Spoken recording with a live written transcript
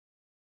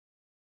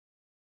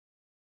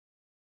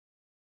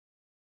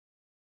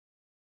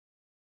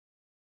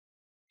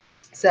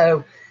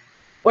So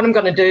what I'm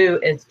going to do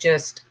is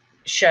just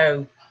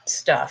show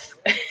stuff.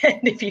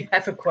 And if you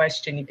have a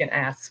question, you can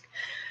ask.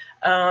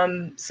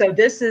 So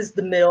this is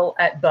the mill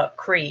at Buck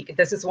Creek.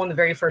 This is one of the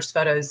very first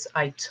photos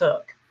I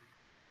took.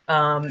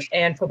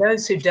 And for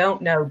those who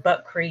don't know,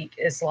 Buck Creek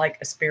is like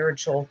a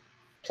spiritual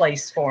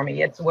place for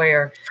me. It's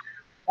where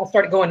I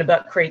started going to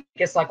Buck Creek.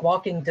 It's like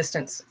walking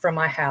distance from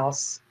my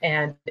house,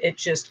 and it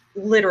just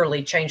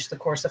literally changed the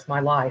course of my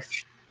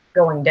life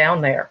going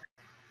down there.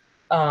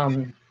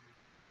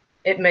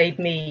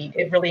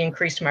 It really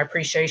increased my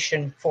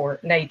appreciation for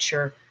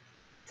nature,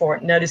 for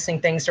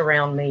noticing things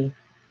around me,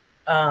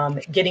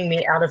 getting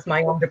me out of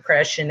my own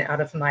depression,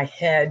 out of my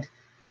head.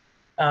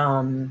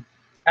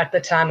 At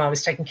the time, I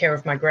was taking care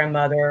of my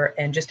grandmother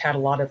and just had a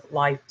lot of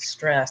life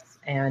stress.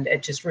 And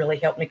it just really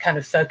helped me kind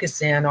of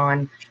focus in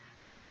on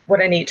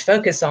what I need to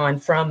focus on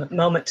from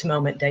moment to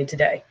moment, day to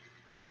day.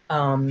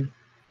 And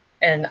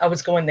I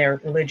was going there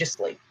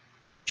religiously.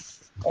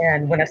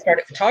 And when I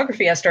started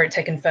photography, I started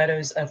taking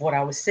photos of what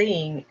I was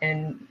seeing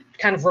and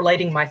kind of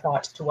relating my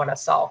thoughts to what I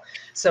saw.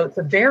 So it's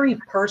a very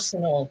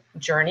personal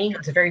journey.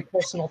 It's a very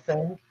personal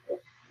thing.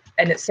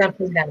 And it's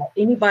something that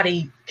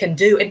anybody can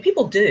do. And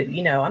people do,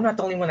 you know, I'm not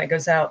the only one that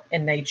goes out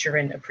in nature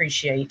and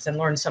appreciates and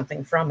learns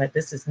something from it.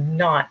 This is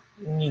not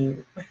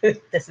new.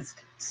 This is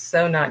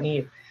so not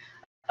new.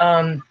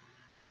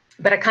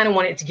 But I kind of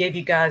wanted to give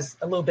you guys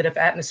a little bit of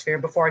atmosphere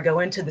before I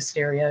go into the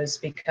stereos,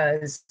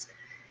 because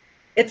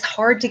it's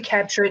hard to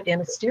capture it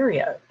in a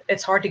stereo.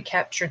 It's hard to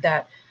capture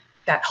that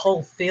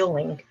whole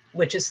feeling,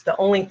 which is the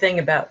only thing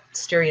about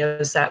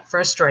stereos that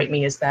frustrate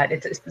me, is that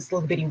it's this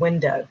little bitty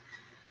window.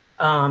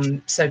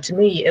 So to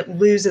me, it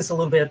loses a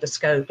little bit of the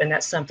scope, and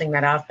that's something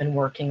that I've been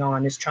working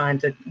on, is trying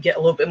to get a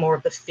little bit more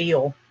of the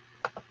feel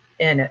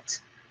in it.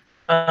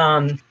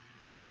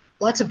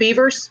 Lots of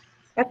beavers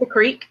at the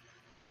creek.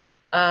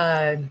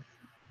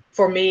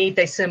 For me,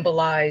 they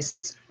symbolize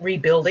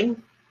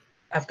rebuilding.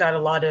 I've got a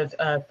lot of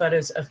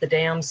photos of the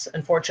dams.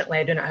 Unfortunately,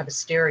 I do not have a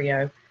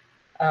stereo.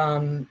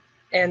 And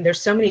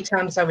there's so many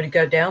times I would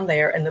go down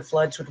there and the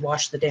floods would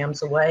wash the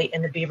dams away,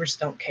 and the beavers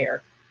don't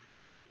care.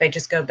 They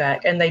just go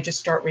back and they just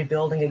start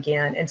rebuilding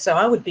again. And so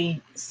I would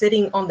be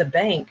sitting on the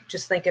bank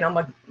just thinking,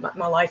 oh,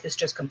 my life is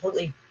just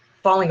completely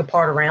falling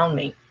apart around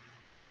me.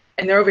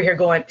 And they're over here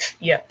going,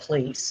 yeah,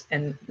 please.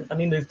 And let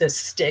me move this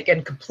stick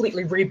and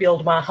completely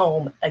rebuild my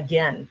home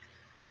again.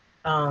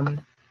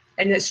 And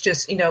it's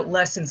just, you know,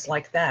 lessons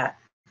like that,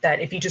 that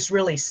if you just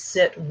really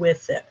sit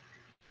with it,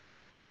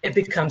 it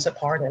becomes a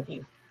part of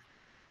you.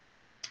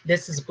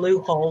 This is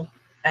Blue Hole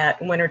at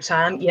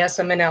wintertime. Yes,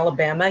 I'm in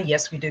Alabama.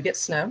 Yes, we do get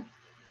snow.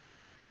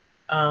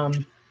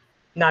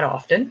 Not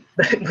often,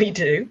 but we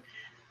do.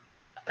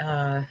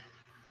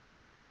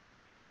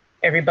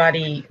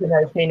 Everybody who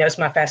knows me knows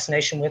my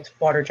fascination with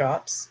water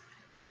drops.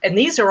 And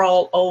these are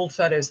all old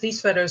photos.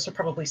 These photos are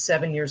probably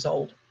 7 years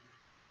old.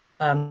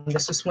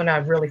 This is when I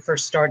really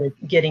first started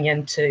getting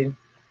into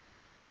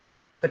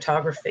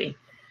photography.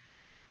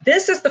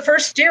 This is the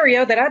first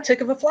stereo that I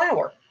took of a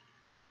flower.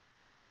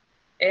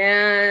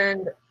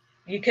 And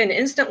you can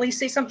instantly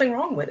see something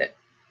wrong with it.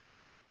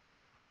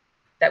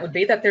 That would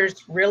be that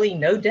there's really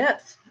no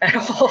depth at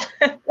all.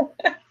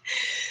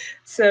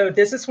 So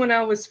this is when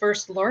I was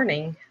first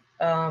learning.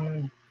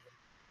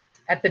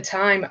 At the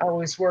time, I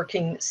was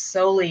working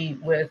solely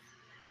with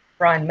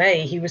Brian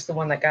May. He was the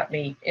one that got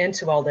me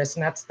into all this,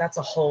 and that's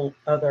a whole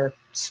other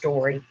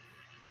story.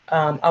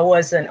 I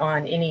wasn't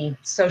on any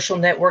social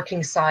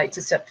networking sites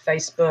except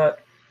Facebook.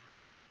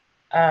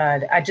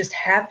 I just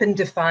happened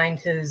to find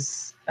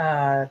his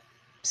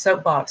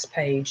soapbox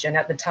page, and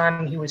at the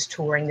time he was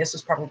touring. This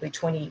was probably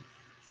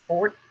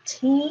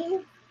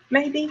 2014,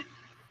 maybe,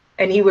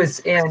 and he was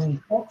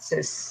in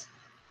Texas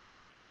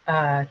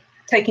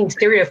taking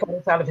stereo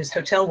photos out of his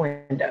hotel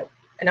window.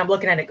 And I'm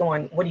looking at it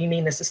going, what do you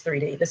mean this is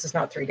 3D? This is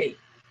not 3D.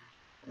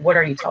 What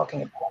are you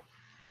talking about?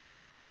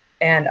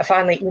 And I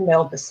finally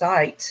emailed the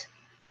site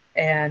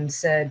and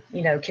said,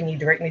 you know, can you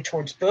direct me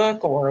towards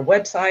book or a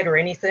website or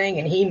anything?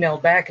 And he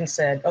emailed back and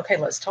said, okay,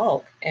 let's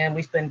talk. And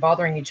we've been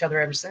bothering each other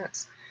ever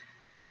since.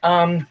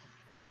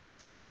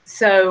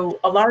 So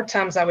a lot of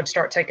times I would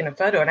start taking a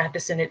photo and I have to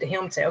send it to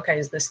him and say, okay,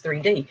 is this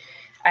 3D?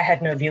 I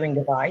had no viewing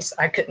device.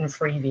 I couldn't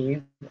free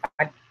view.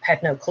 I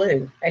had no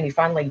clue. And he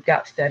finally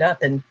got fed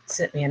up and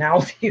sent me an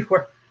owl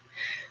viewer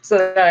so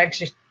that I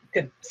actually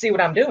could see what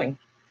I'm doing.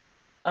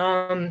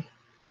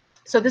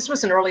 So this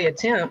was an early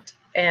attempt,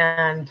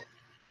 and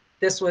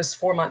this was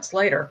 4 months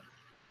later,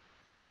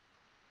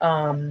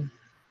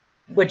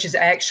 which is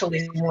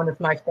actually one of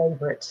my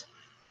favorite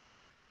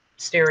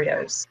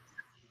stereos.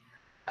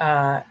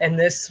 And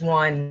this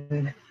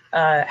one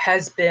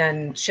has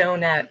been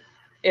shown at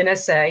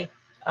NSA.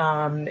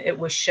 It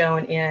was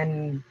shown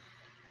in,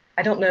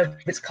 I don't know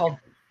if it's called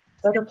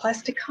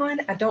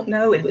Photoplasticon. I don't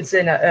know. It was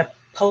in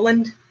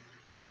Poland.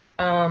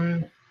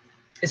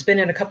 It's been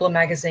in a couple of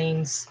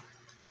magazines.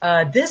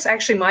 This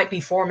actually might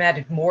be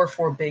formatted more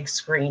for a big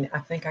screen. I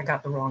think I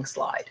got the wrong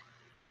slide.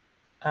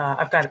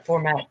 I've got it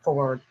formatted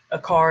for a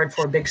card,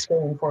 for a big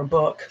screen, for a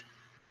book.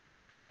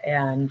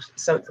 And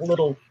so it's a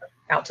little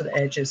out to the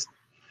edges.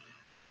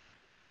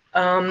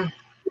 Um,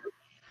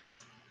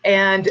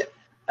 and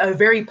a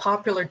very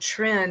popular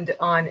trend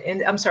on,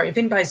 and I'm sorry, if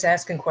anybody's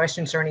asking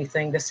questions or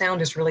anything, the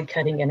sound is really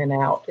cutting in and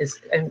out.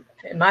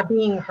 Am I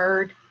being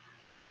heard?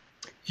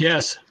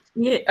 Yes.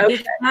 You're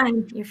Okay.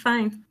 fine. You're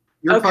fine.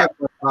 You're Okay.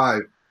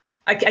 5.5.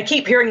 I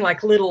keep hearing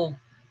like little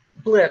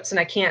blips, and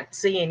I can't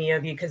see any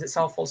of you because it's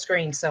all full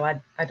screen. So I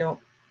don't,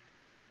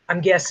 I'm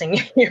guessing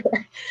here.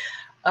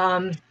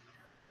 But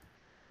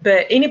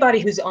anybody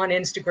who's on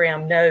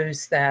Instagram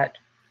knows that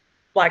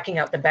blacking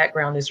out the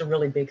background is a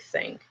really big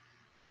thing.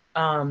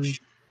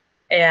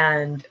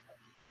 And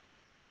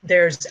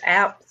there's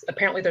apps,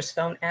 apparently there's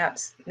phone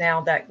apps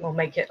now that will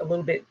make it a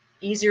little bit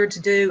easier to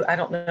do. I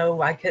don't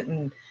know, I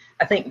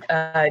think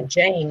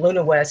Jane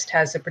Luna West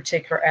has a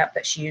particular app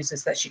that she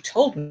uses that she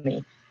told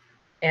me,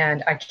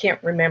 and I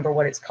can't remember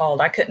what it's called.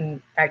 I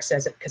couldn't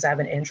access it because I have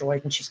an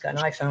Android and she's got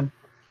an iPhone.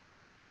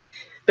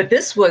 But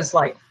this was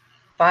like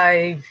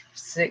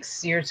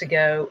 5-6 years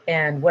ago,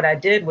 and what I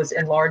did was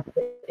enlarge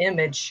the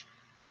image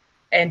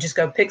and just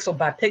go pixel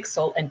by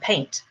pixel and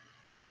paint.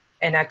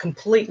 And I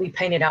completely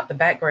painted out the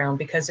background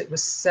because it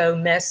was so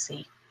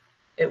messy.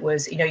 It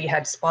was, you know, you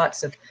had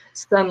spots of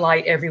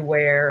sunlight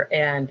everywhere,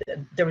 and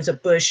there was a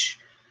bush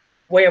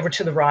way over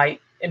to the right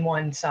in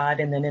one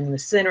side, and then in the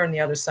center on the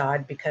other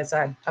side, because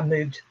I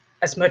moved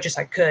as much as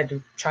I could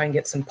to try and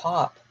get some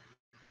pop.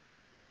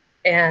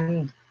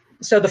 And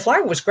so the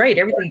flower was great.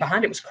 Everything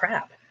behind it was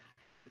crap.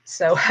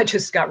 So I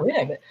just got rid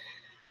of it.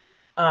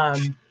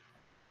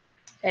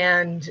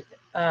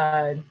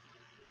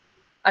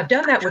 I've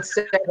done that with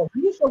several.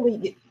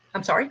 Usually,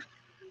 I'm sorry.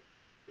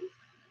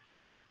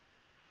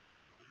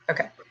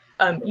 Okay.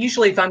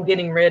 Usually if I'm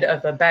getting rid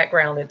of a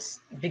background, it's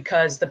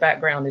because the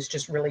background is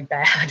just really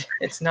bad.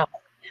 It's not,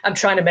 I'm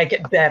trying to make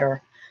it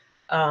better.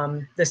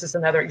 This is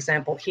another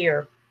example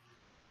here.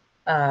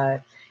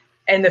 And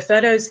the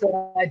photos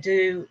that I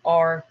do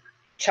are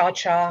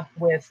cha-cha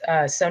with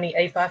Sony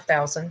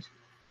A5000.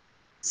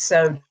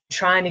 So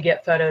trying to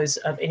get photos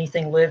of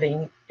anything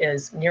living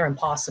is near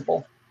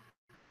impossible.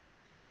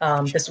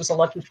 This was a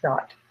lucky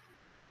shot.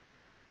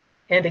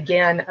 And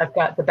again, I've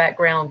got the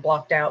background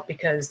blocked out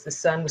because the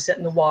sun was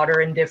hitting the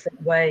water in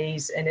different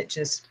ways. And it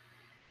just,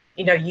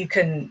 you know, you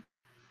can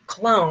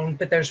clone,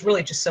 but there's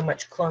really just so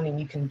much cloning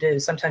you can do.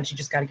 Sometimes you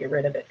just got to get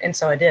rid of it. And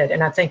so I did.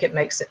 And I think it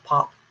makes it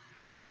pop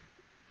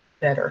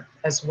better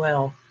as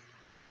well.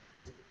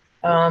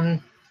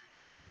 Another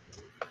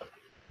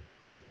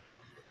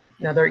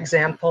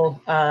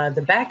example,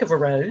 the back of a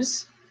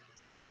rose.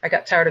 I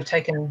got tired of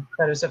taking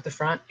photos of the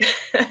front.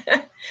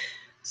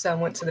 So I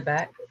went to the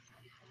back.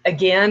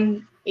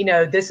 Again, you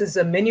know, this is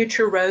a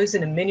miniature rose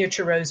and a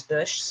miniature rose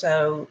bush.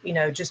 So, you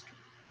know, just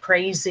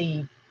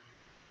crazy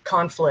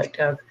conflict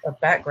of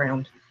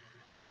background.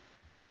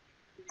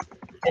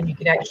 And you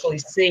can actually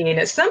see, and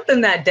it's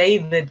something that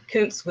David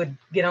Kuntz would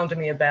get onto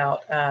me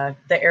about, the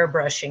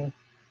airbrushing.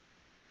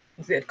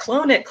 He said,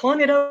 clone it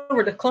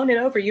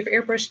over. You've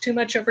airbrushed too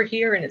much over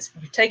here, and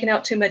you've taken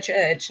out too much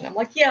edge. And I'm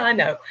like, yeah, I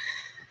know.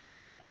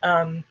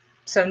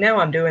 So now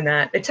I'm doing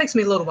that. It takes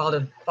me a little while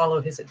to follow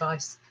his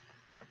advice.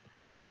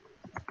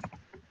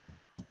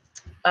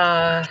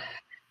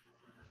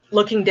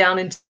 Looking down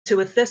into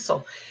a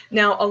thistle.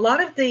 Now, a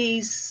lot of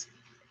these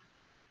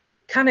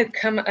kind of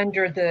come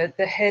under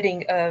the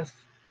heading of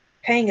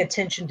paying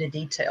attention to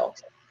detail,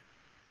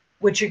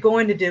 which you're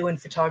going to do in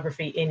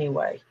photography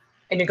anyway.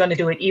 And you're going to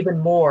do it even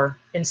more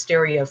in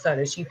stereo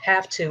photos. You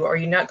have to, or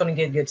you're not going to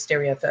get a good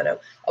stereo photo.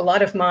 A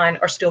lot of mine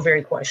are still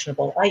very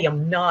questionable. I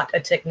am not a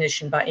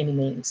technician by any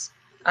means.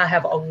 I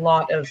have a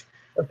lot of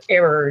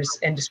errors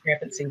and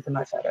discrepancies in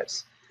my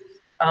photos.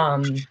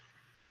 And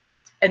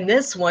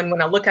this one,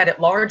 when I look at it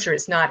larger,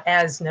 it's not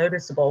as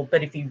noticeable,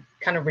 but if you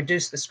kind of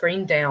reduce the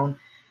screen down,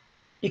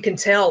 you can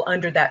tell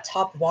under that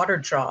top water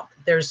drop,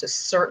 there's a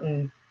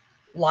certain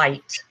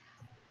light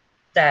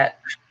that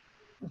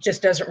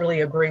just doesn't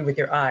really agree with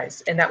your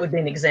eyes. And that would be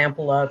an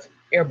example of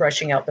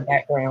airbrushing out the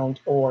background,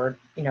 or,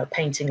 you know,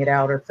 painting it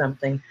out or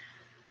something,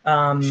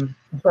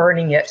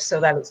 burning it so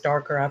that it's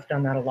darker. I've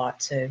done that a lot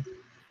too.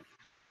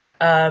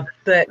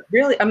 But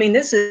really, I mean,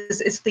 it's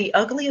the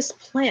ugliest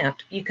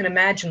plant you can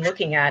imagine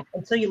looking at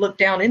until you look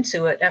down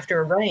into it after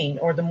a rain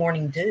or the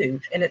morning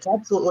dew, and it's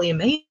absolutely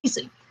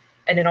amazing.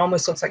 And it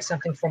almost looks like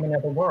something from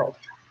another world.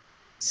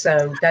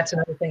 So that's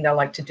another thing that I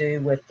like to do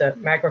with the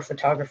macro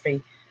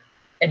photography.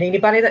 And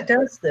anybody that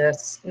does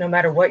this, no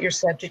matter what your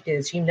subject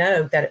is, you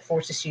know that it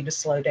forces you to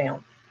slow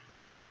down.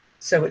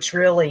 So it's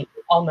really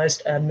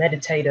almost a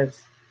meditative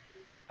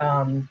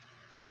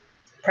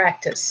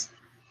practice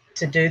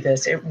to do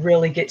this. It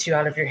really gets you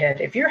out of your head.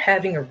 If you're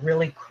having a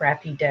really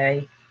crappy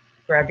day,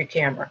 grab your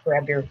camera,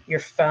 grab your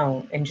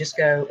phone, and just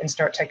go and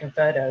start taking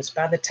photos.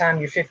 By the time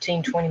you're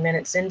 15, 20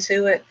 minutes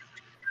into it,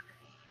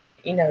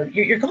 you know,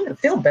 you're going to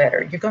feel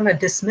better. You're going to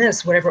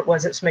dismiss whatever it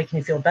was that's making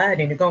you feel bad,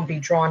 and you're going to be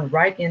drawn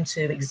right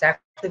into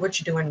exactly what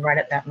you're doing right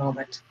at that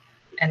moment.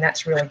 And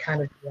that's really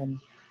kind of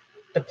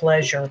the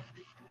pleasure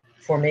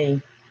for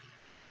me.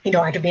 You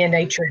don't have to be in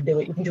nature to do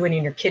it. You can do it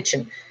in your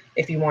kitchen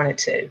if you wanted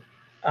to.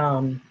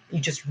 You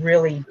just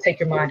really take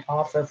your mind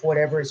off of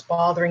whatever is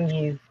bothering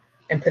you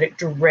and put it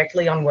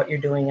directly on what you're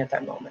doing at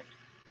that moment.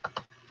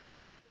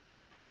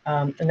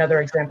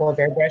 Another example of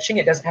airbrushing,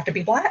 it doesn't have to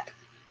be black.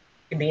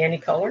 It can be any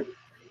color.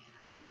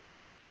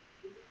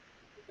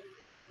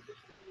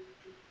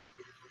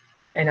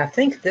 And I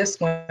think this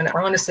one, I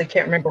honestly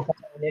can't remember when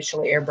I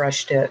initially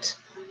airbrushed it.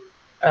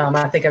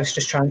 I think I was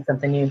just trying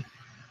something new.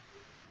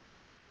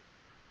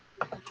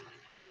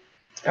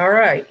 All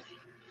right.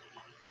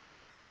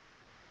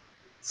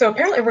 So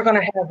apparently we're going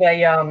to have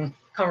a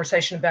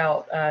conversation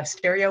about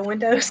stereo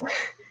windows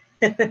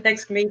in the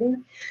next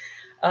meeting.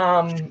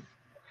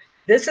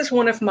 This is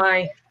one of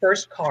my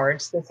first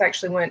cards. This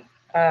actually went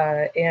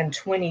in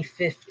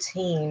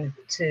 2015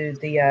 to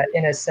the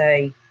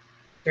NSA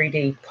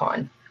 3D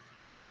Con.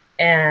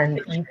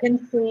 And you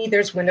can see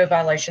there's window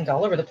violations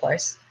all over the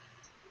place.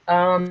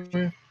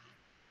 And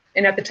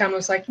at the time I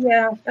was like,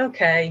 yeah,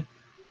 okay,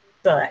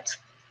 but,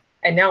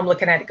 and now I'm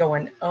looking at it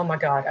going, oh my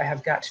God, I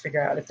have got to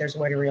figure out if there's a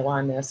way to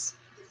realign this.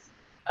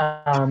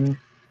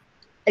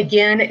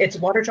 Again, it's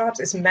water drops,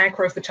 it's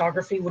macro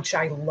photography, which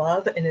I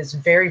love and is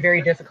very,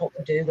 very difficult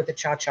to do with the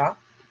cha-cha.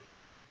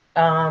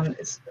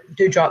 It's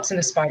dewdrops in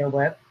a spider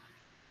web.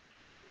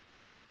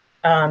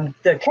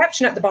 The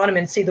caption at the bottom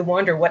in See the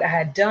Wonder, what I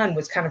had done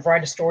was kind of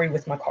write a story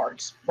with my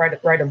cards,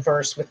 write a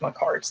verse with my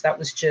cards. That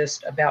was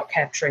just about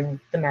capturing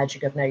the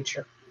magic of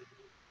nature.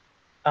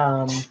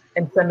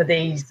 And some of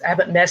these, I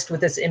haven't messed with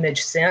this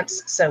image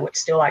since, so it's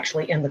still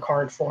actually in the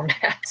card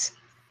format.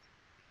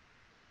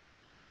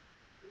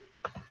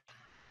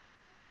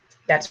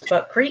 That's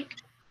Buck Creek.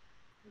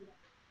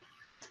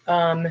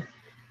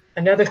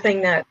 Another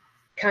thing that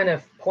kind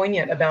of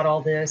poignant about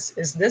all this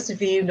is this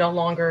view no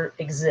longer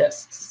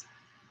exists.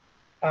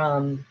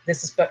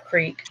 This is Buck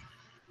Creek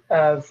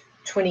of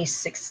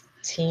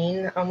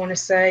 2016, I want to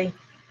say.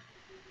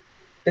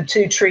 The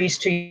two trees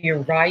to your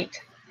right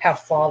have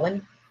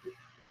fallen.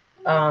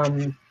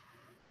 That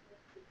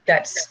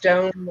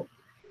stone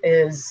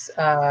is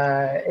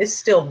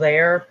still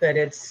there, but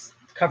it's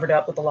covered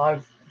up with a lot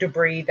of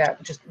debris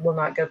that just will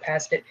not go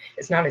past it.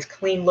 It's not as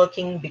clean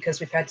looking because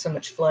we've had so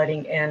much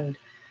flooding and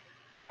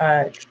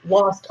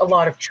lost a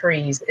lot of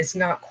trees. It's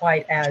not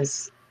quite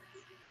as,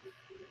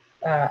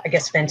 I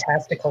guess,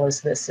 fantastical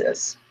as this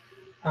is.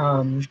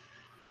 And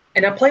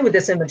I play with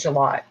this image a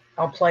lot.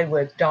 I'll play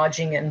with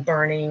dodging and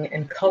burning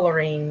and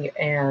coloring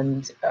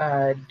and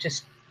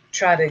just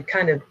try to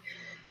kind of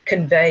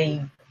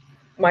convey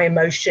my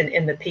emotion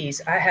in the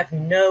piece. I have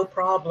no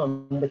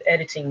problem with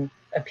editing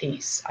a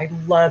piece. I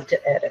love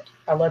to edit.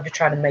 I love to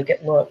try to make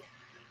it look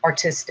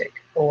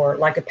artistic or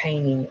like a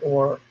painting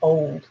or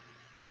old.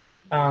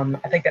 I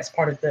think that's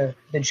part of the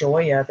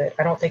joy of it.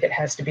 I don't think it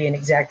has to be an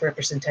exact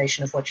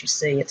representation of what you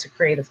see. It's a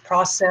creative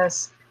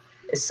process.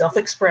 It's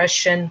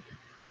self-expression.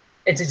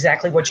 It's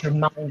exactly what your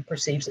mind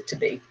perceives it to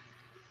be.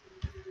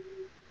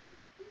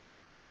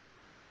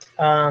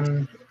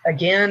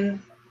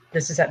 Again,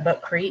 this is at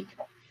Buck Creek.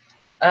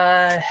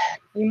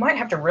 You might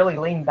have to really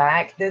lean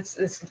back. This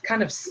is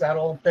kind of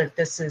subtle, but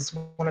this is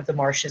one of the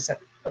marshes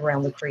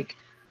around the creek.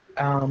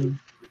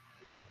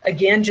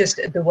 Again, just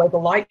the way the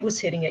light was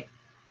hitting it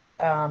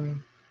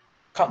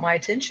caught my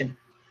attention.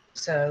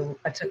 So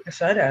I took the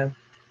photo,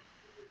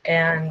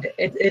 and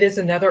it is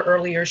another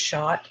earlier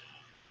shot.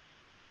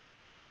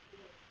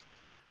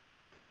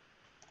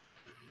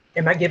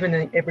 Am I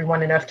giving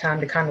everyone enough time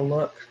to kind of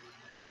look?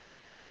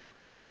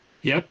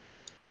 Yep.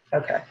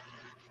 Okay.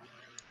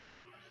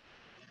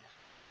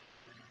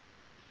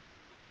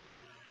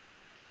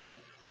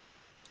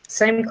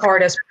 Same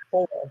card as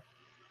before.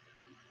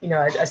 You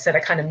know, I said I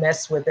kind of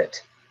mess with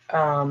it.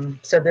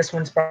 So this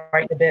one's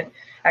brightened a bit,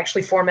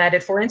 actually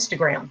formatted for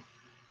Instagram.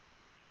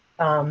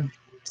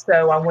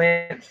 So I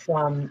went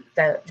from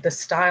the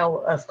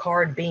style of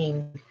card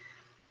being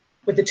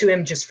with the two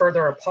images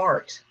further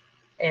apart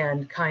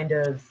and kind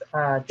of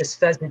this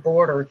fuzzy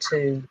border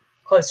to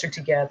closer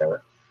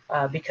together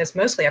because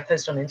mostly I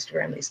post on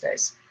Instagram these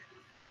days.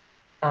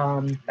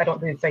 I don't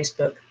do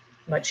Facebook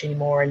much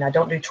anymore, and I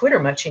don't do Twitter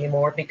much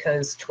anymore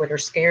because Twitter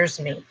scares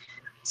me.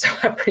 So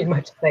I pretty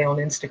much stay on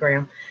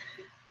Instagram.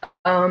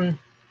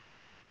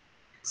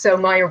 So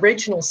my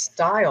original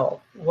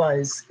style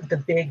was the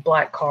big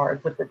black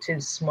card with the two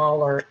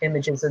smaller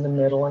images in the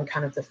middle and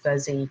kind of the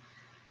fuzzy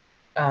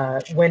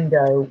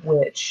window,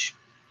 which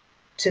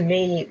to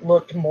me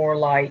looked more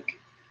like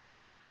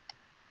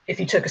if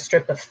you took a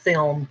strip of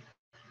film,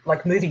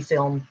 like movie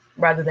film,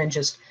 rather than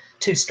just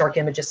two stark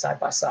images side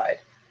by side.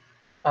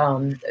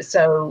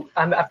 So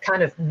I've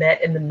kind of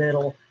met in the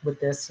middle with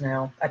this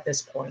now at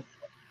this point.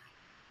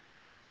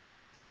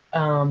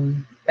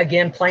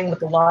 Again, playing with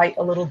the light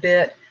a little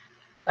bit.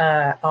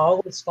 I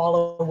always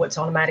follow what's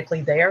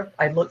automatically there.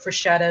 I look for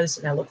shadows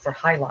and I look for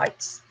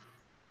highlights.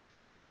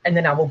 And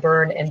then I will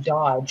burn and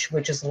dodge,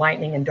 which is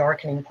lightening and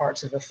darkening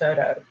parts of the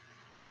photo.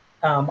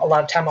 A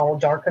lot of time I will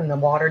darken the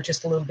water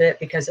just a little bit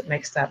because it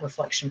makes that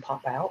reflection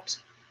pop out.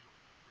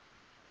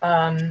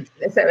 So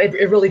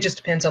it really just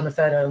depends on the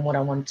photo and what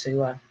I want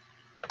to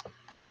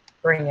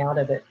bring out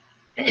of it.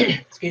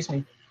 Excuse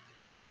me.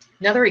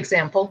 Another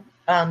example,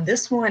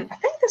 this one, I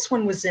think this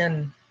one was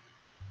in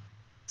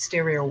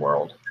Stereo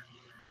World.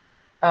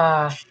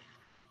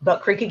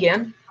 Buck Creek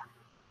again.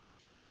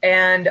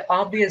 And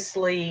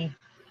obviously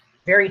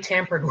very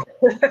tampered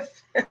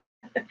with.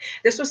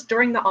 This was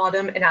during the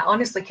autumn, and I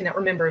honestly cannot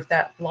remember if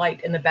that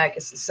light in the back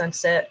is the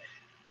sunset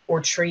or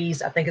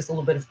trees. I think it's a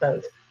little bit of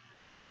both.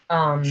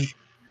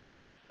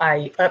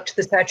 I upped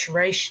the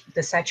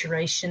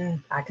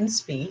saturation, I can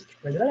speak,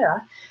 blah, blah,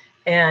 blah,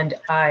 and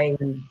I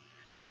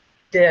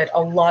did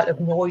a lot of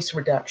noise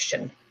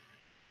reduction,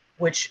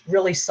 which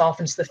really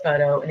softens the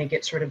photo and it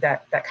gets rid of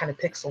that kind of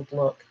pixeled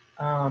look,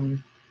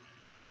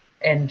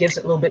 and gives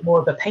it a little bit more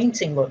of a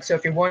painting look. So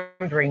if you're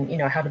wondering, you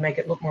know, how to make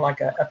it look more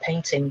like a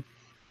painting,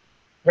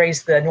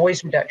 raise the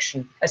noise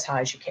reduction as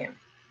high as you can.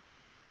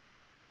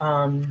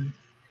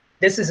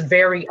 This is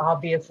very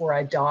obvious where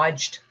I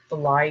dodged the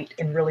light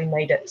and really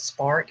made it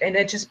spark. And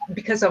it just,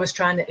 because I was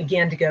trying to,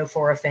 again, to go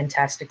for a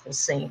fantastical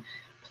scene.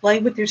 Play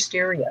with your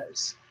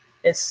stereos.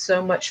 It's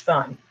so much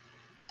fun.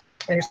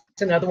 And there's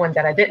another one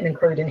that I didn't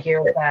include in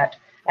here that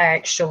I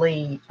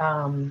actually,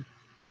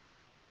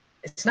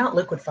 it's not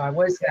Liquify,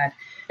 what is that?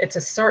 It's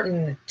a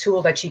certain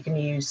tool that you can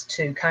use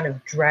to kind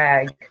of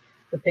drag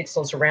the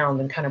pixels around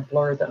and kind of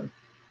blur them.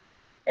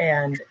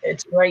 And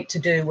it's great to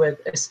do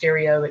with a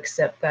stereo,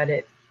 except that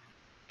it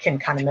can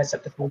kind of mess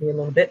up the movie a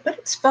little bit, but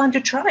it's fun to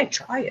try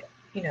it.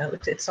 You know,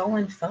 it's all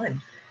in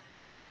fun.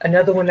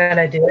 Another one that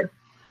I did,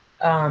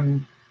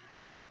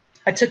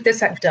 I took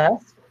this at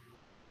dusk.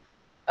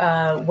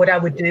 What I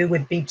would do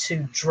would be to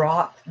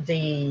drop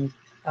the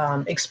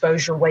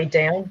exposure way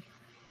down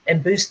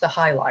and boost the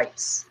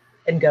highlights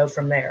and go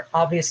from there.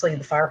 Obviously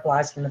the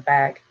fireflies in the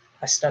back,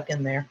 I stuck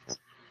in there.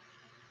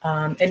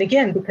 And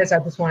again, because I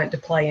just wanted to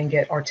play and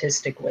get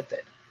artistic with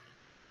it.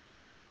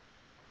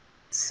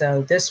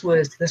 So this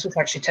was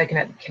actually taken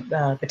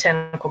at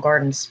Botanical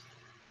Gardens,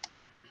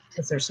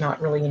 because there's not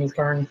really any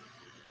fern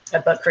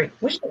at Buck Creek.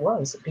 Wish there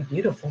was, it'd be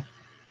beautiful.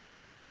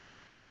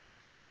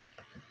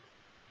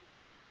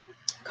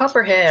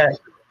 Copperhead.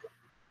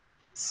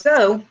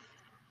 So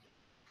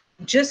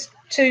just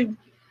to,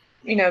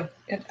 you know,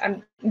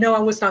 no, I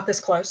was not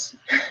this close.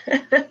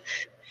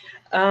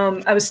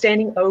 I was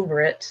standing over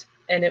it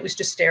and it was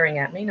just staring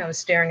at me, and I was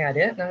staring at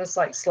it, and I was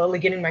like slowly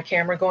getting my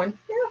camera going,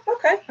 yeah,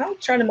 okay, I'm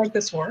trying to make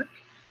this work.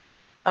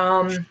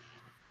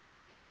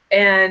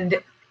 And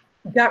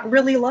got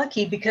really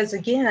lucky because,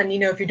 again, you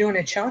know, if you're doing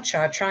a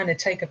cha-cha, trying to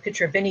take a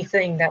picture of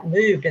anything that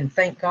moved, and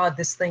thank God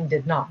this thing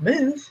did not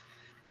move,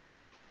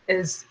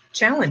 is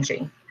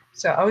challenging.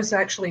 So I was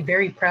actually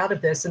very proud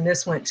of this, and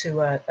this went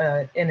to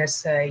a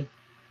NSA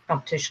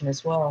competition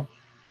as well,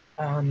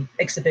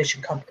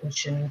 exhibition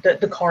competition,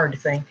 the card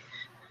thing.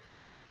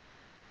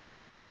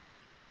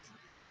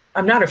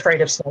 I'm not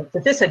afraid of snakes.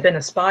 If this had been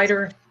a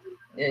spider,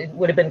 it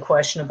would have been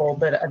questionable,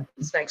 but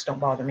snakes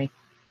don't bother me.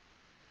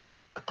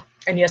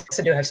 And yes,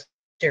 I do have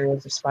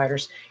stereos of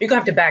spiders. You're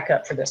going to have to back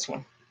up for this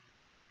one.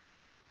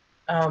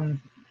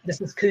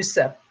 This is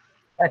Coosa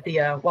at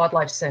the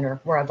Wildlife Center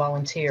where I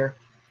volunteer.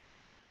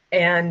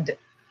 And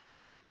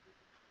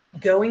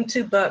going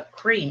to Buck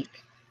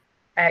Creek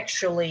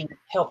actually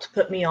helped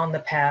put me on the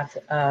path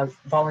of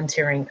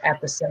volunteering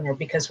at the center,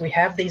 because we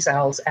have these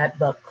owls at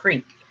Buck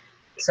Creek.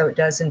 So it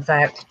does, in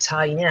fact,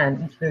 tie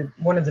in.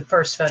 One of the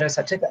first photos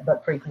I took at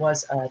Buck Creek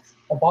was of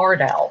a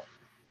barred owl.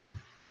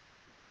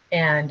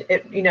 And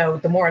it, you know,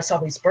 the more I saw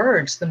these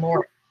birds, the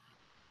more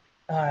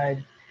I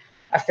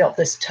felt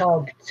this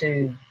tug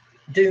to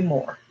do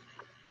more.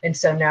 And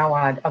so now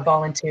I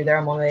volunteer there.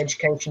 I'm on the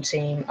education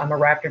team. I'm a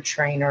raptor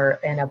trainer,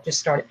 and I've just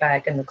started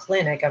back in the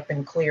clinic. I've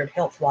been cleared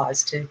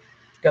health-wise to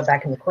go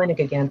back in the clinic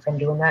again, so I'm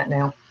doing that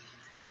now.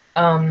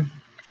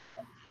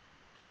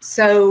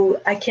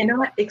 So I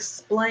cannot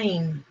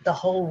explain the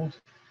hold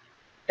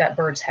that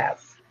birds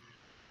have.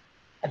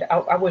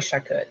 I wish I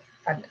could.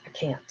 I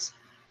can't.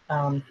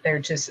 They're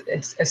just,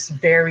 it's a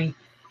very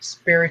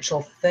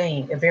spiritual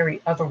thing, a very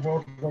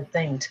otherworldly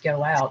thing to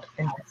go out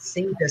and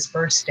see this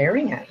bird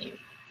staring at you.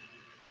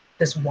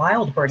 This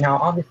wild bird. Now,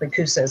 obviously,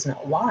 Coosa is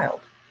not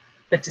wild,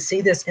 but to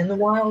see this in the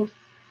wild,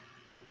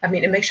 I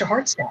mean, it makes your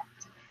heart stop.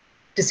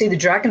 To see the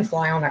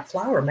dragonfly on that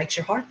flower makes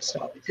your heart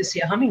stop. To see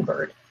a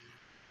hummingbird,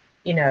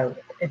 you know,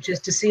 it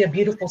just, to see a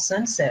beautiful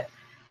sunset,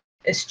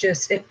 it's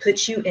just, it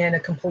puts you in a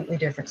completely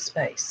different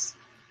space.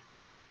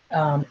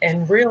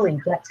 And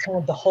really, that's kind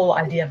of the whole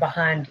idea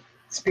behind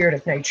Spirit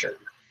of Nature,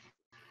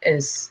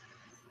 is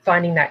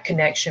finding that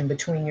connection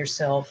between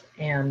yourself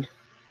and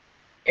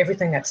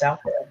everything that's out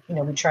there. You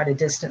know, we try to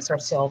distance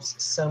ourselves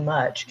so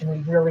much, and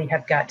we really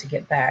have got to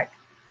get back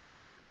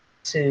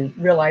to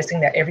realizing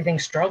that everything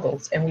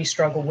struggles, and we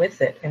struggle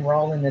with it, and we're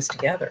all in this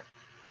together.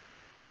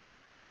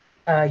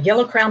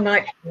 Yellow Crown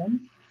Night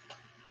Hen.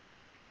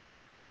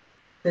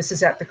 This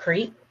is at the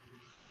creek.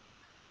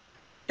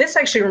 This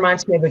actually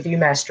reminds me of a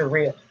Viewmaster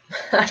reel.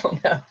 I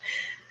don't know.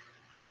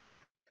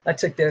 I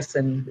took this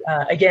and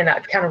again, I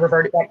kind of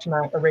reverted back to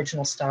my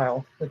original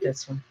style with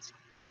this one.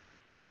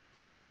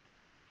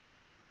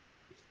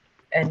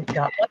 And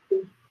got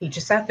lucky. He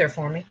just sat there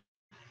for me.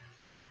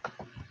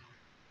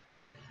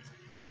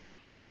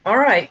 All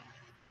right,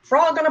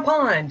 frog on a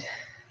pond.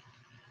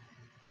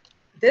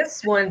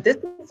 This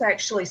is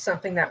actually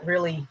something that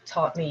really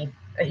taught me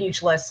a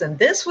huge lesson.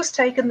 This was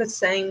taken the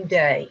same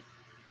day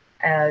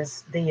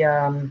as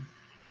the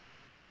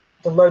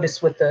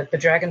lotus with the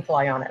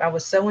dragonfly on it. I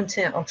was so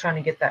intent on trying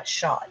to get that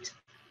shot.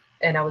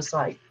 And I was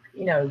like,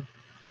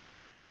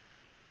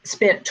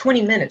 spent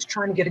 20 minutes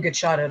trying to get a good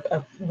shot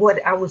of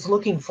what I was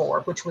looking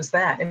for, which was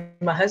that. And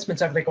my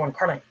husband's over there going,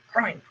 Carleen,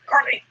 Carleen,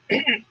 Carleen,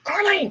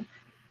 Carleen.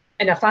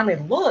 And I finally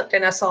looked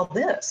and I saw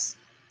this.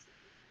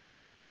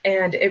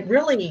 And it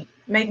really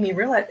made me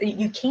realize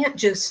you can't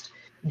just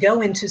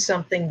go into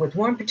something with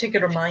one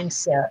particular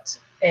mindset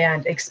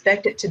and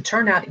expect it to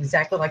turn out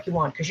exactly like you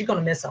want, because you're going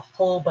to miss a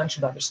whole bunch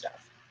of other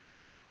stuff.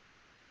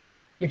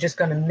 You're just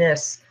going to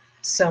miss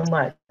so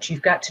much.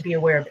 You've got to be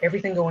aware of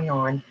everything going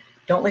on.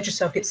 Don't let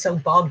yourself get so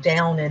bogged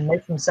down in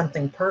making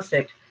something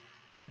perfect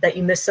that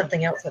you miss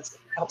something else that's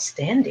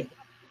outstanding.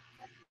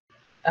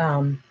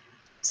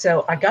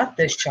 So I got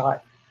this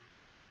shot,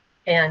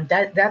 and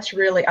that's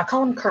really, I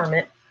call him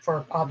Kermit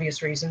for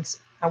obvious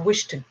reasons. I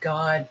wish to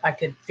God I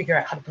could figure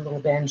out how to put a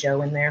little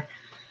banjo in there.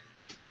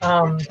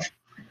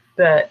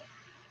 But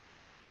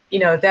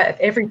that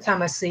every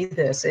time I see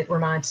this, it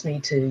reminds me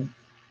to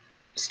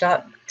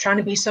stop trying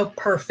to be so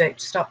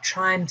perfect. Stop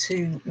trying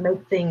to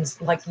make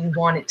things like you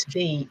want it to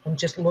be, and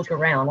just look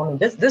around. I mean,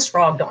 this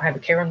frog don't have a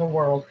care in the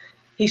world.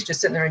 He's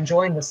just sitting there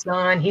enjoying the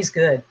sun. He's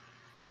good.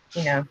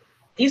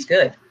 He's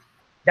good.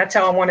 That's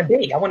how I want to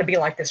be. I want to be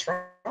like this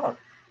frog.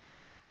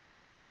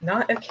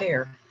 Not a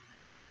care.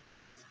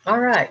 All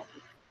right.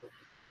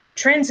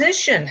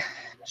 Transition,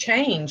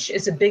 change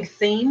is a big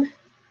theme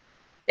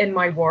in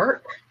my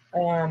work.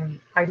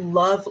 I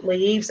love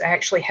leaves. I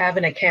actually have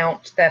an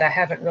account that I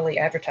haven't really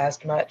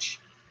advertised much,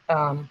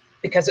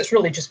 because it's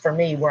really just for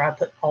me, where I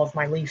put all of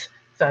my leaf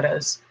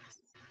photos.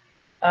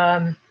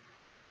 But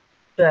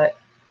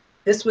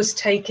this was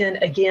taken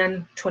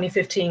again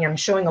 2015. I'm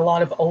showing a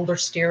lot of older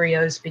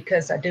stereos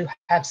because I do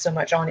have so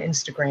much on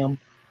Instagram.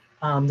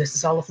 This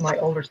is all of my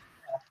older stuff.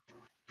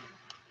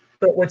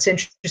 But what's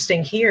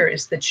interesting here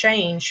is the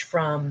change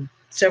from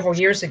several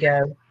years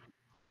ago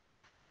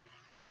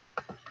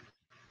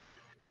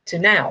to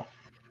now.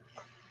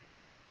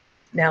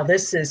 Now,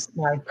 this is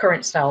my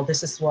current style.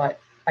 This is what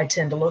I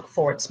tend to look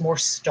for. It's more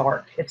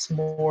stark. It's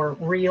more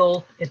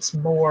real. It's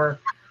more,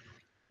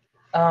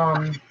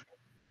 I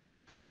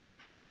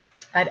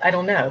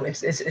don't know.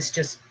 It's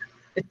just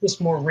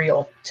more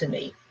real to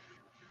me.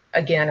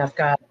 Again, I've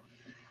got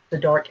the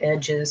dark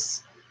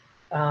edges.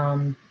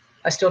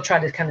 I still try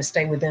to kind of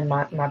stay within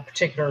my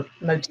particular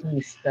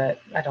motif,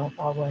 but I don't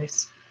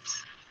always.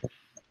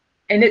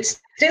 And it's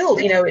still,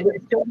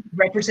 it still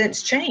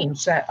represents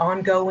change, that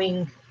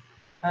ongoing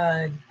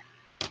thing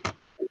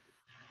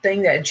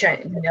that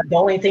change. The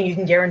only thing you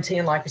can guarantee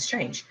in life is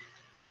change.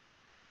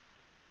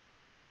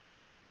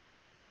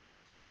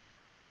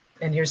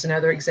 And here's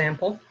another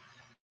example.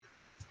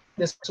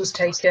 This was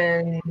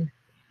taken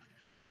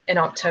in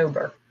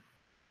October.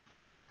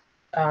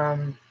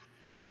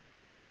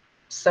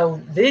 So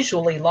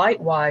visually,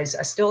 light-wise,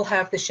 I still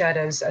have the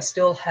shadows. I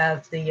still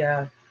have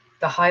the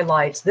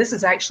highlights. This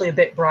is actually a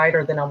bit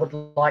brighter than I would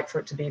like for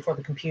it to be for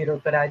the computer,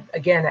 but I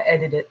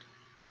edited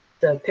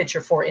the picture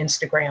for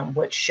Instagram,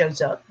 which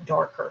shows up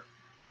darker,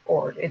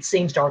 or it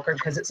seems darker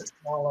because it's a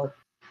smaller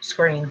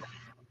screen.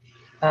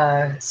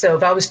 So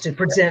if I was to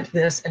present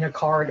this in a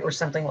card or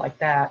something like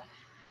that,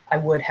 I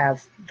would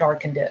have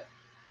darkened it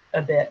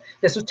a bit.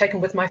 This was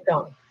taken with my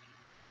phone.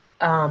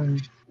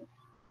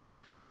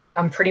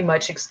 I'm pretty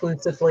much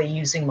exclusively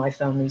using my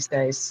phone these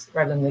days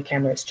rather than the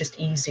camera. It's just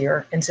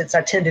easier. And since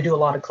I tend to do a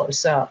lot of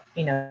close up,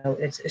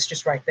 it's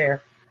just right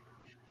there.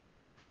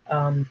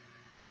 But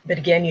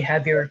again, you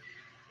have your,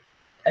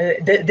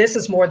 this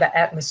is more the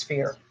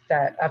atmosphere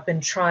that I've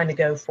been trying to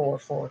go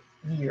for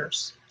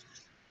years.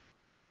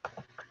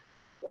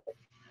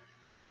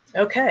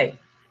 Okay.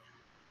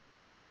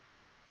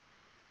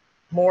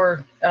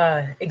 More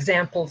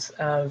examples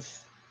of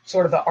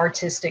sort of an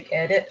artistic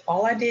edit.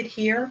 All I did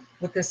here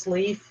with this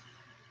leaf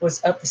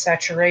was up the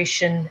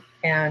saturation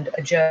and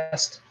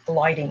adjust the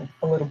lighting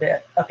a little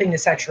bit. Upping the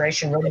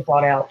saturation really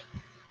brought out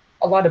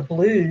a lot of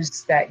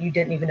blues that you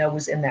didn't even know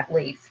was in that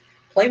leaf.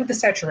 Play with the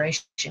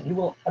saturation. You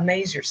will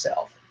amaze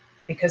yourself,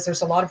 because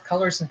there's a lot of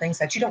colors and things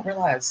that you don't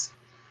realize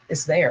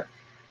is there.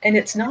 And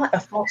it's not a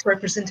false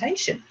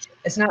representation.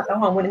 It's not,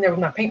 oh, I went in there with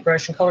my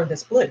paintbrush and colored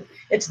this blue.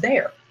 It's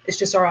there. It's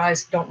just our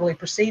eyes don't really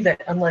perceive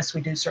it unless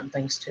we do certain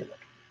things to it.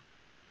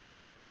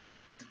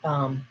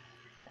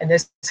 And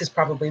this is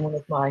probably one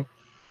of my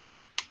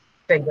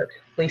favorite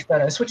leaf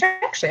photos, which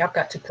actually I've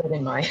got to put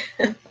in my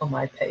on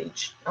my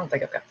page. I don't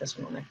think I've got this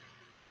one on there.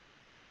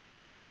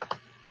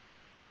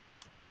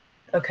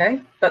 Okay,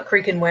 Buck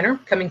Creek in winter,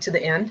 coming to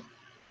the end.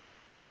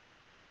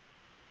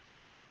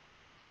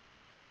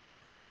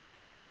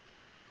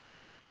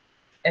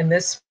 And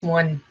this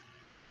one,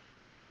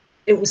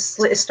 it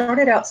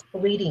started out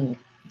sleeting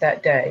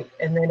that day,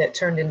 and then it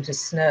turned into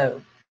snow.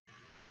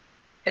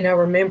 And I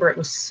remember it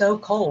was so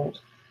cold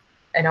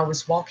And I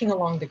was walking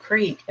along the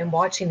creek and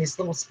watching these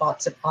little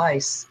spots of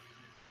ice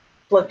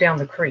float down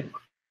the creek.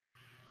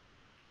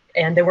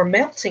 And they were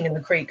melting in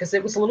the creek because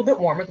it was a little bit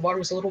warmer. The water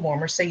was a little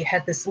warmer. So you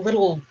had this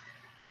little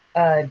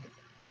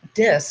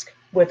disc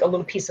with a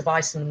little piece of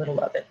ice in the middle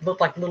of it. It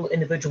looked like little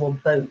individual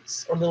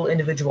boats or little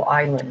individual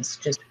islands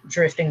just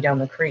drifting down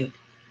the creek.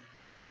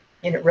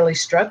 And it really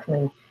struck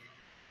me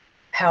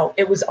how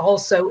it was all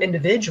so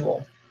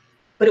individual,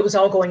 but it was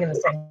all going in the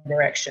same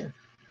direction.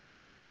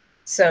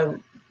 So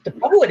the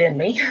poet in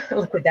me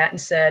looked at that and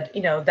said,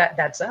 you know,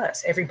 that's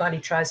us. Everybody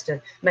tries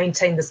to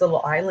maintain this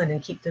little island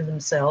and keep to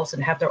themselves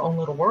and have their own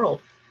little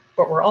world,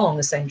 but we're all on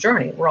the same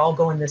journey. We're all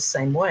going this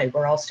same way.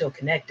 We're all still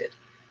connected.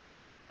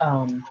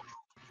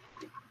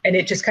 And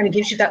it just kind of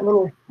gives you that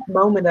little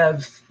moment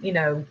of, you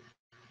know,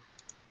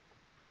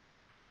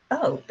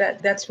 oh,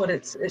 that's what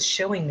it's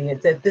showing me,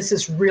 that this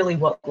is really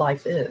what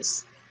life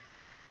is.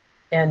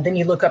 And then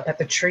you look up at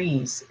the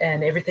trees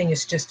and everything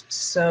is just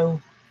so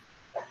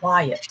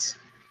quiet.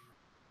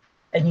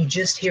 And you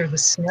just hear the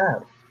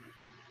snow.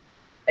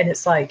 And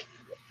it's like,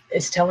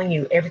 it's telling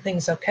you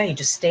everything's okay.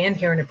 Just stand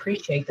here and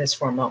appreciate this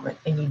for a moment.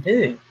 And you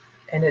do.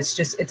 And it's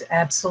just, it's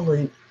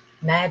absolute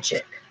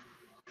magic.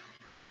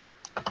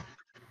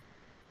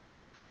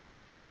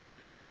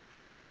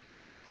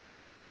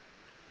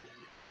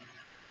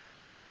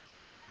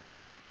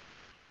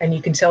 And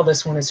you can tell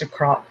this one is a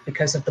crop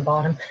because of the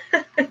bottom.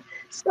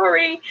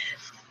 Sorry.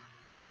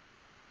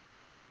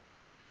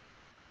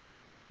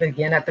 But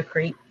again, at the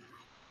creek,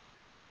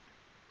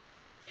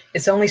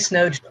 it's only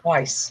snowed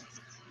twice.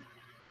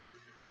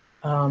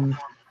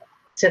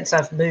 Since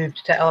I've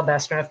moved to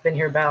Alabaster, I've been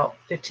here about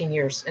 15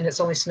 years, and it's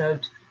only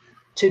snowed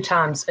 2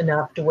 times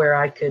enough to where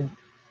I could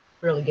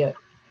really get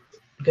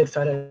good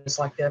photos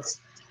like this.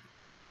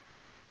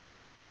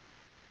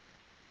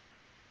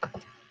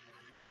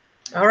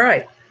 All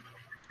right.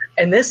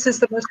 And this is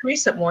the most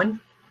recent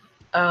one,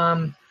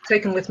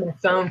 taken with my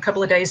phone a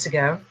couple of days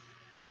ago.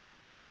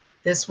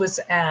 This was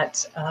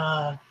at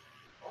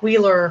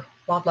Wheeler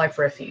Wildlife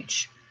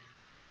Refuge.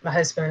 My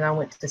husband and I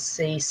went to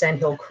see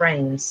sandhill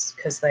cranes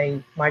because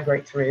they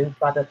migrate through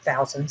by the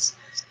thousands,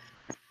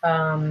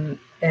 and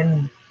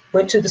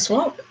went to the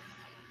swamp.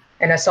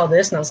 And I saw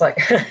this and I was like,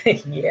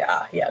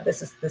 yeah,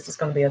 this is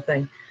going to be a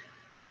thing.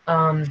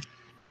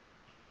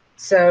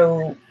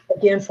 So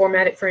again,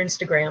 format it for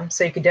Instagram.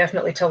 So you could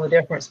definitely tell the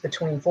difference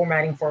between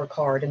formatting for a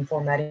card and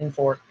formatting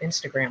for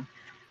Instagram.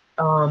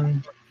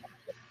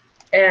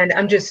 And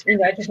I'm just, you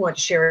know, I just want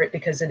to share it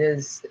because it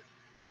is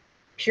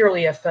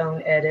purely a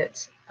phone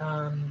edit.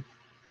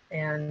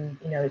 And,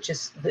 you know, it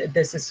just,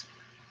 this is,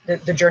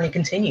 the journey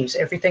continues.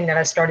 Everything that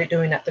I started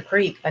doing at the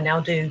creek, I now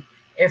do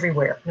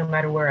everywhere, no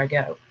matter where I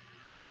go.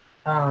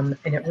 And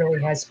it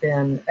really has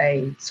been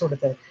a sort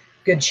of a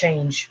good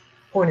change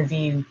point of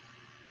view.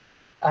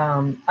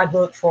 I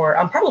look for,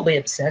 I'm probably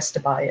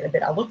obsessed by it a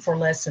bit. I look for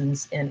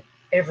lessons in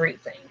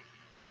everything.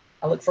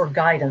 I look for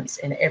guidance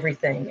in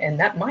everything. And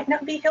that might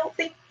not be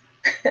healthy,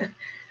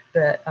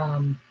 but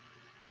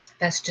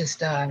that's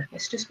just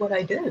what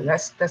I do.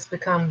 That's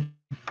become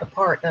a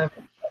part of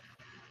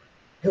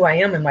who I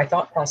am in my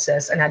thought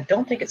process. And I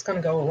don't think it's going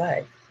to go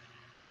away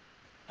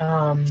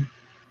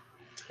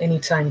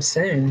anytime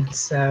soon.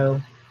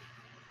 So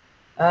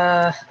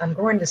I'm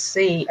going to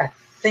see, I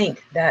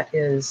think that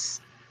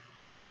is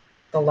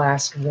the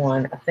last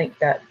one. I think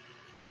that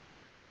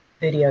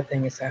video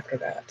thing is after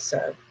that.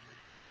 So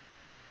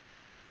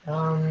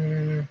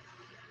how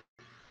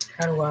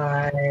do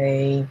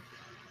I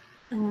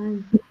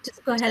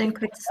just go ahead and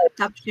click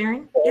stop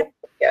sharing? Yep.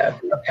 Yeah,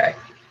 okay.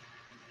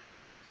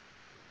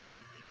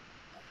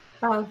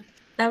 Oh,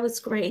 that was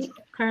great,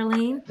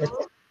 Carleen.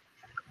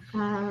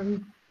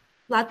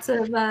 Lots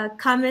of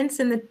comments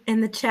in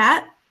the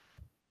chat.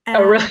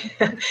 Oh, really?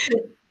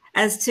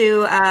 As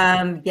to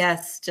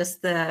yes,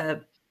 just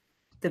the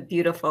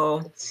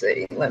beautiful. Let's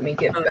see. Let me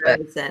get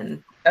back.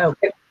 And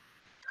okay.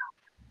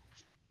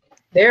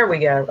 There we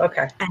go.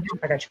 Okay,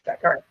 I got you back.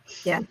 All right.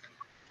 Yeah,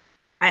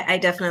 I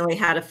definitely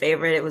had a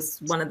favorite. It was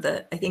one of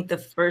the, I think the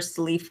first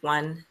leaf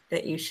one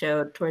that you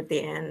showed toward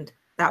the end.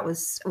 That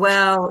was,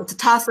 well, it's a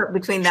toss up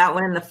between that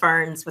one and the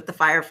ferns with the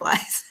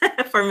fireflies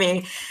for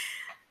me.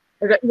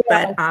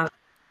 Yeah. But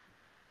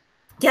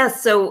yeah,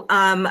 so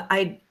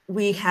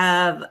we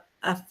have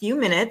a few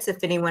minutes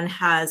if anyone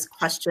has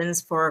questions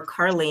for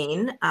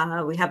Carleen.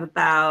 We have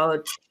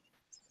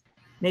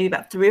maybe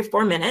about 3 or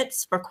 4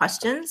 minutes for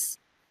questions.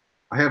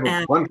 I have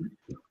a bunch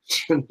of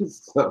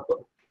questions. So.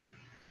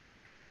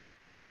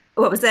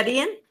 What was that,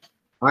 Ian?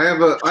 I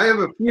have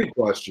a few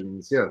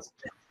questions. Yes.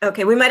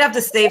 Okay, we might have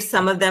to save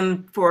some of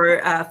them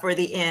for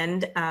the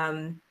end.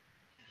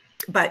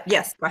 But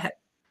yes, go ahead.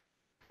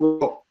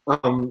 Well,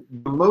 the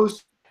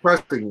most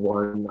pressing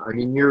one. I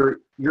mean, your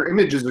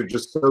images are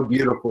just so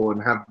beautiful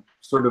and have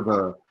sort of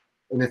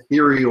an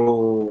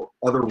ethereal,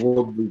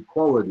 otherworldly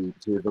quality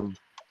to them.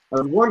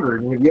 I was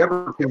wondering, have you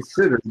ever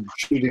considered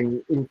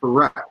shooting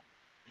infrared?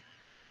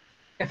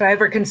 If I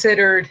ever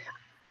considered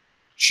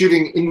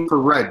shooting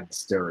infrared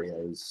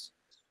stereos.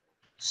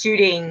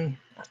 Shooting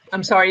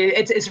I'm sorry,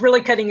 it's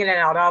really cutting in and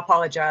out. I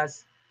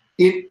apologize.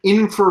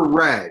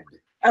 Infrared.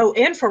 Oh,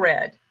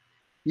 infrared.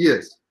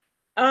 Yes.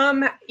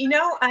 You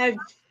know, I've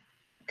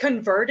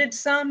converted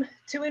some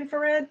to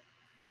infrared.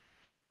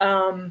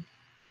 But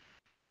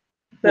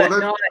Well,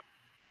 not.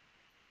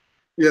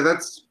 Yeah,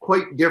 that's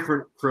quite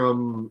different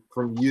from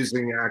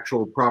using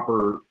actual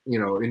proper,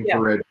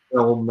 infrared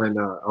film and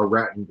a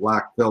red and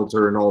black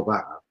filter and all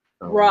that.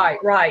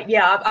 Right.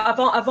 Yeah,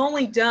 I've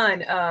only done,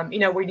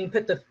 when you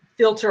put the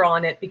filter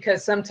on it,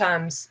 because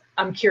sometimes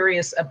I'm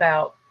curious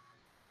about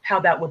how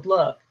that would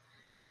look.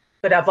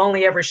 But I've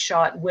only ever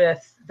shot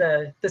with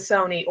the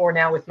Sony or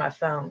now with my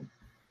phone.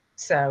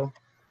 So.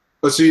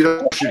 So you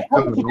don't shoot.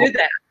 How would you do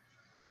that?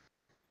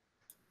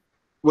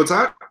 What's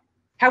that?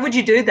 How would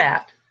you do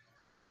that?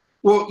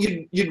 Well,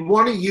 you'd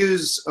want to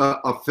use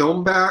a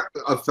film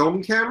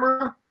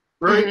camera,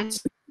 right?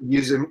 Mm-hmm.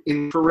 Use an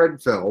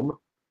infrared film,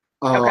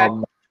 Okay.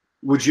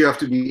 which you have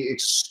to be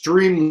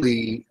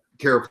extremely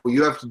careful.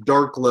 You have to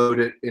dark load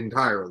it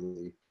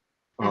entirely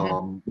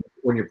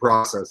when you're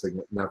processing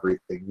it and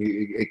everything.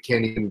 It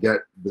can't even get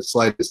the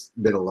slightest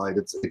bit of light.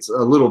 It's a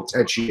little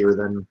touchier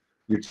than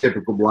your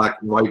typical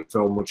black and white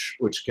film,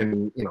 which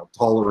can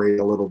tolerate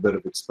a little bit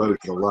of exposure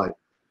to light.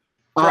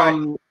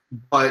 Right.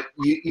 But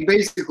you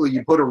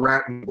basically put a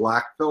red and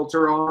black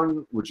filter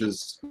on, which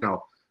is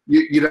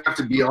you'd have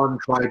to be on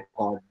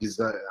tripod because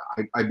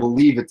I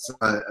believe it's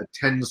a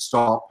 10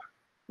 stops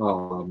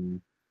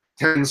 10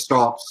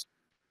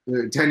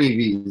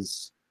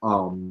 EVs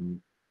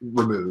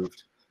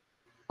removed,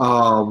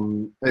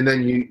 and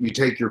then you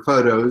take your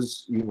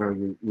photos,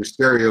 your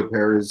stereo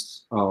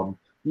pairs.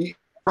 You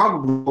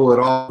probably pull it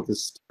off with a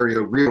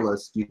stereo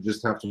realist. You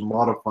just have to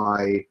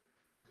modify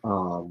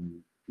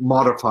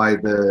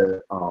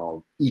the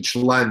each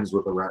lens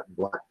with a red and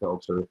black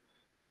filter,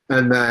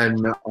 and then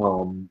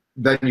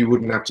you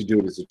wouldn't have to do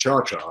it as a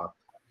cha-cha.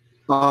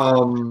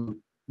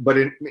 But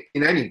in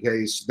any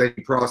case, then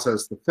you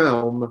process the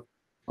film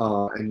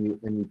and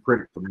you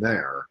print it from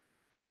there.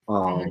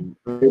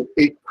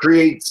 It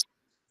creates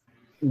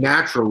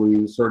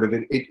naturally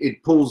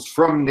it pulls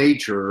from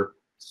nature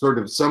sort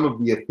of some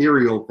of the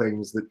ethereal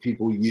things that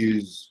people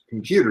use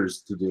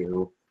computers to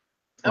do.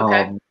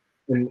 Okay.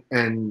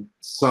 And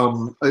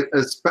some,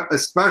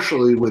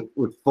 especially with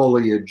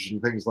foliage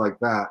and things like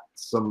that,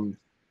 some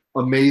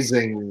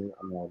amazing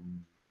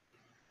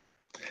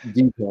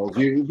details.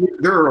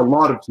 There are a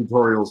lot of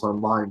tutorials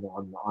online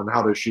on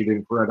how to shoot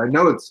infrared. I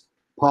know it's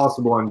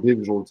possible on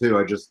digital too.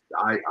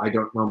 I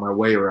don't know my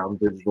way around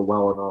digital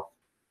well enough.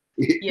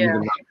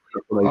 Yeah.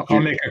 I'll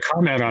make a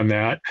comment on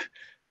that.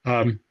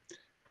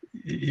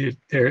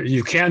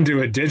 You can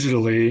do it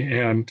digitally,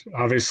 and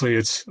obviously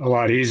it's a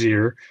lot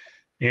easier.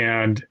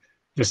 And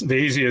the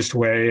easiest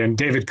way, and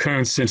David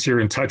Kuntz, since you're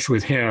in touch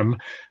with him,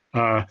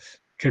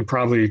 can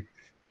probably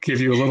give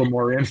you a little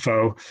more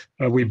info.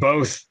 We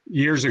both,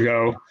 years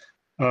ago,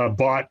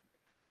 bought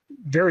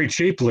very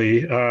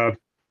cheaply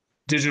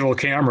digital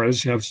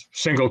cameras,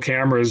 single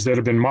cameras that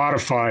have been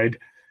modified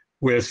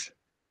with,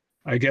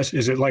 I guess,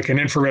 is it like an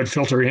infrared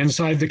filter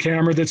inside the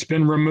camera that's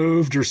been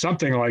removed or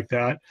something like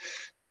that?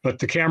 But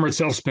the camera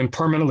itself's been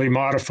permanently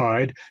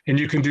modified, and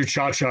you can do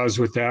cha-chas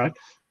with that.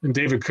 And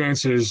David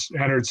Kuntz has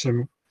entered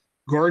some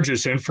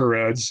gorgeous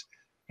infrareds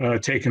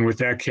taken with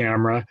that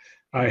camera.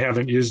 I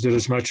haven't used it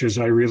as much as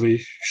I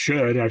really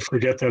should. I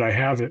forget that I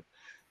have it,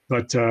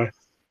 but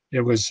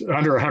it was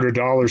under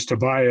 $100 to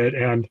buy it.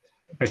 And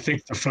I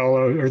think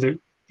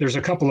there's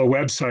a couple of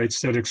websites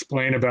that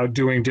explain about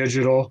doing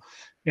digital,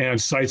 and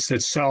sites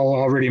that sell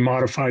already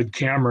modified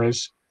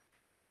cameras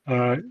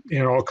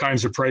in all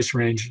kinds of price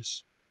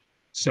ranges.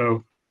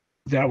 So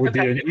that would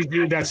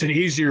be that's an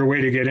easier way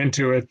to get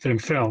into it than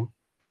film.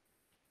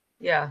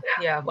 Yeah.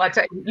 Well,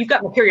 you've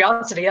got my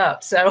curiosity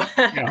up, so.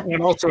 Yeah,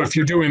 and also if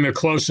you're doing the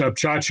close-up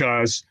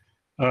cha-chas,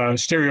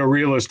 stereo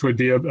realist would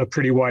be a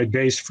pretty wide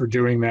base for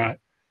doing that.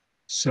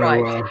 So,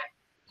 right.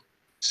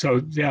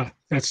 So yeah,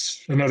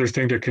 that's another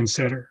thing to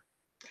consider.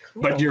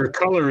 Cool. But your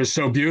color is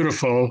so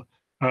beautiful.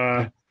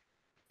 Not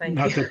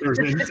that there's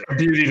a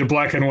beauty to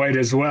black and white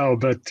as well,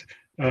 but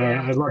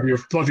I love your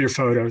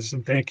photos,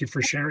 and thank you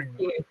for sharing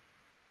them.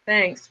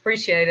 Thanks,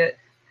 appreciate it.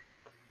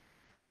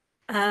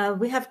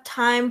 We have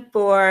time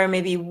for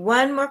maybe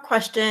one more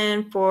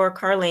question for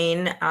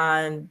Carleen.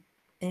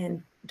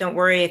 And don't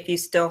worry, if you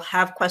still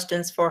have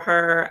questions for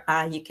her,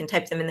 you can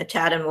type them in the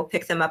chat and we'll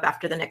pick them up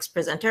after the next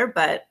presenter.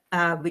 But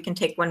we can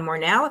take one more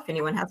now if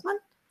anyone has one.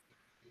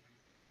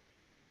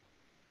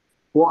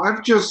 Well,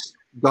 I've just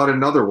got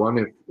another one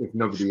if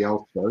nobody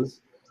else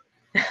does.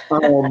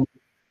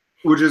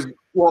 Which is,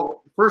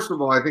 well, first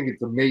of all, I think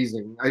it's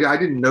amazing. I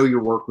didn't know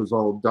your work was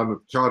all done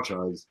with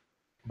cha-chas,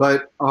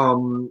 but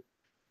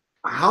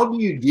how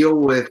do you deal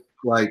with,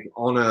 like,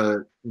 on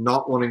a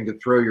not wanting to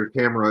throw your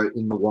camera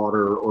in the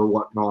water or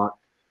whatnot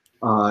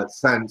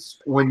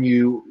sense when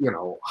you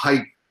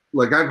hike?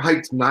 Like, I've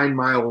hiked 9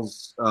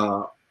 miles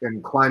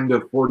and climbed a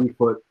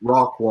 40-foot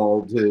rock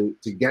wall to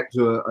get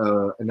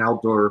to an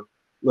outdoor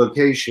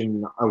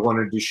location I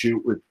wanted to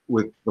shoot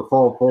with the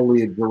fall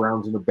foliage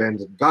around an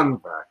abandoned gun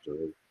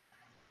factory.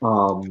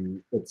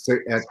 at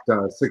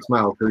 6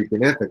 Mile Creek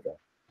in Ithaca.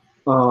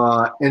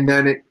 And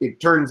then it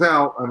turns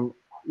out,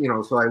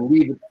 so I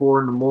leave at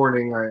 4 in the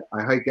morning.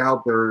 I hike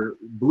out there.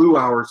 Blue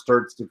hour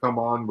starts to come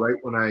on right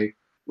when I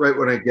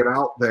get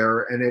out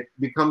there, and it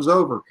becomes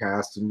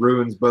overcast and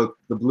ruins both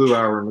the blue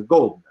hour and the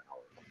golden hour.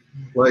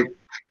 Like,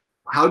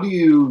 how do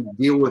you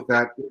deal with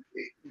that?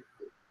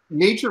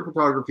 Nature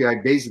photography, I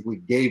basically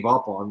gave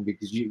up on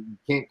because you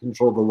can't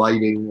control the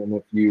lighting, and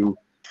if you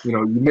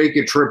make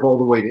a trip all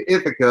the way to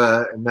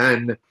Ithaca, and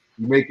then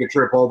you make a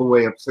trip all the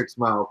way up 6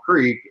 Mile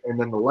Creek, and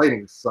then the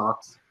lighting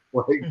sucks.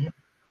 Like,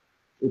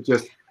 it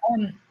just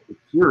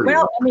it's curious.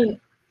 Well, I mean,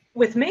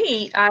 with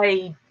me,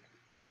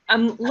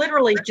 I'm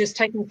literally just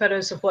taking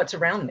photos of what's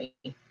around me.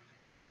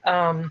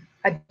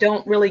 I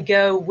don't really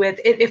go with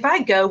if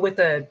I go with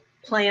a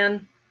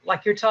plan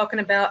like you're talking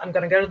about, I'm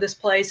going to go to this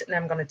place and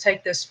I'm going to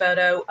take this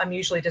photo, I'm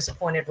usually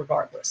disappointed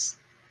regardless,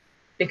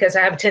 because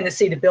I have a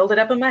tendency to build it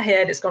up in my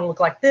head. It's going to look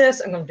like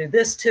this. I'm going to do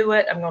this to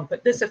it. I'm going to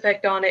put this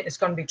effect on it. It's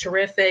going to be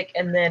terrific.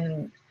 And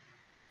then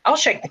I'll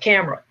shake the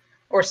camera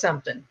or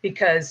something,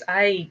 because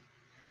I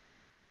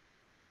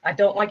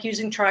don't like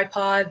using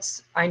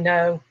tripods. I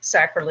know,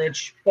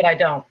 sacrilege, but I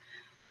don't.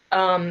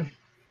 And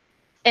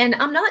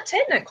I'm not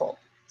technical.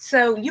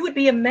 So you would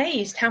be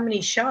amazed how many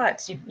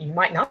shots, you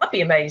might not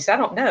be amazed, I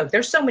don't know.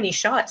 There's so many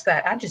shots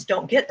that I just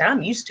don't get that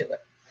I'm used to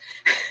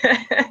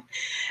it.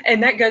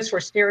 And that goes for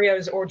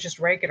stereos or just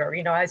regular.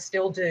 I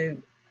still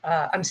do,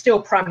 I'm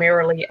still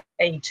primarily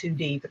a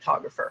 2D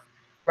photographer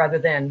rather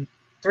than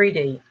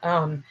 3D.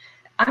 I'm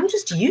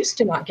just used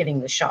to not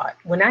getting the shot.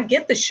 When I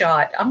get the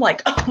shot, I'm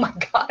like, oh my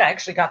God, I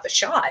actually got the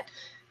shot,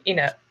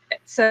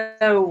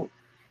 So,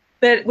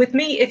 but with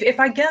me, if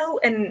I go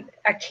and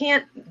I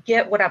can't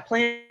get what I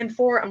planned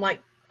for, I'm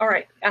like, all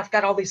right, I've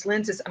got all these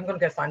lenses. I'm going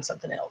to go find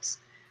something else.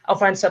 I'll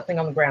find something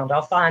on the ground.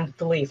 I'll find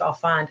the leaf. I'll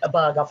find a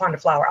bug. I'll find a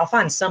flower. I'll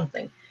find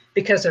something,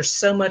 because there's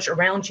so much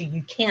around you.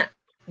 You can't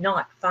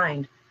not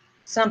find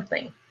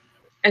something.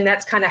 And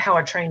that's kind of how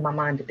I train my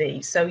mind to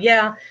be. So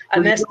yeah, I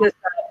messed this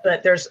up,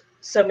 but there's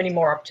so many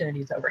more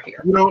opportunities over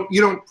here.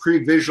 You don't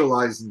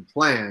pre-visualize and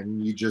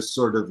plan. You just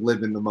sort of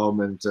live in the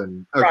moment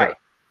and okay.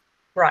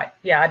 Right.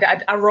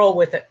 Yeah, I roll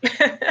with it.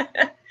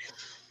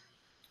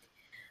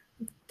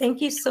 Thank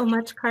you so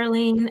much,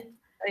 Carleen.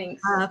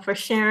 Thanks. For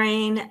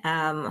sharing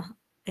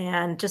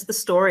and just the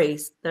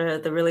stories, the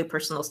really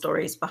personal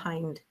stories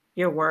behind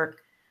your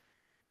work.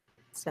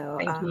 So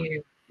thank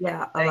you.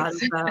 Yeah,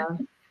 Thanks. a lot of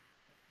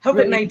hope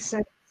really it made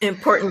sense.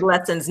 Important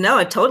lessons. No,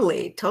 it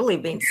totally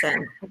made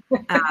sense.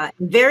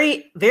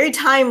 Very, very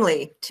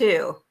timely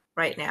too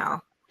right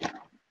now.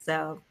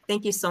 So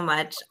thank you so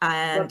much.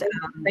 And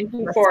thank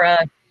you for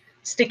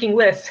sticking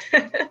with.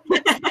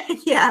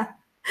 Yeah.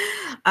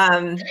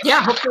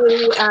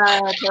 Hopefully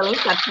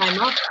Carleen's got time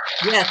up.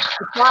 Yes,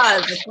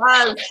 applause.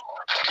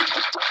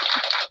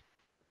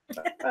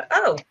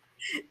 Oh.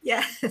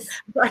 Yes.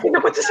 I didn't know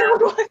what the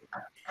sound was.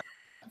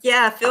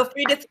 Yeah, feel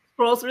free to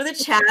scroll through the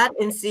chat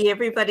and see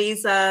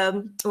everybody's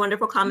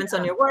wonderful comments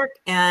on your work.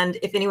 And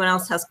if anyone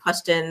else has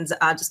questions,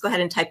 just go ahead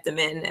and type them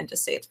in and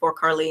just say it's for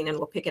Carleen and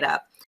we'll pick it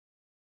up.